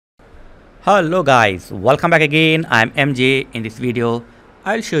Hello guys, welcome back again. I'm MJ. In this video,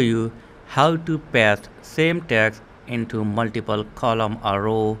 I'll show you how to paste same text into multiple column or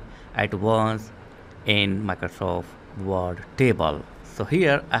row at once in Microsoft Word table. So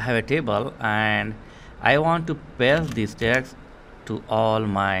here I have a table and I want to paste this text to all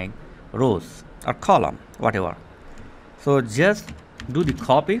my rows or column, whatever. So just do the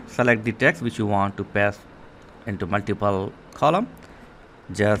copy, select the text which you want to paste into multiple column.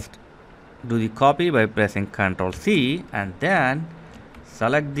 Just do the copy by pressing Ctrl C and then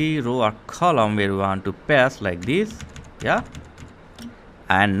select the row or column where you want to paste like this. Yeah,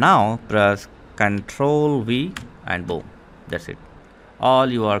 and now press Ctrl V and boom, that's it.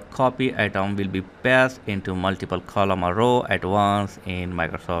 All your copy item will be pasted into multiple column or row at once in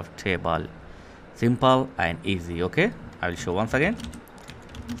Microsoft table. Simple and easy. Okay, I will show once again.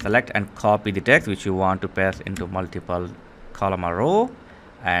 Select and copy the text which you want to paste into multiple column or row,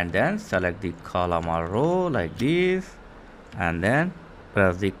 and then select the column or row like this and then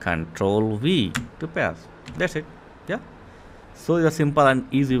press the Ctrl V to paste. That's it. Yeah, so it's a simple and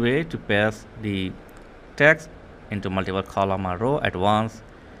easy way to paste the text into multiple column or row at once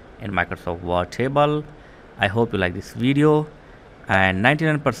in Microsoft Word table. I hope you like this video, and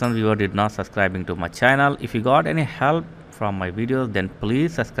 99% viewer did not subscribing to my channel. If you got any help from my videos, then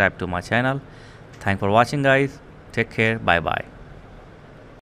please subscribe to my channel. Thanks for watching guys. Take care. Bye bye.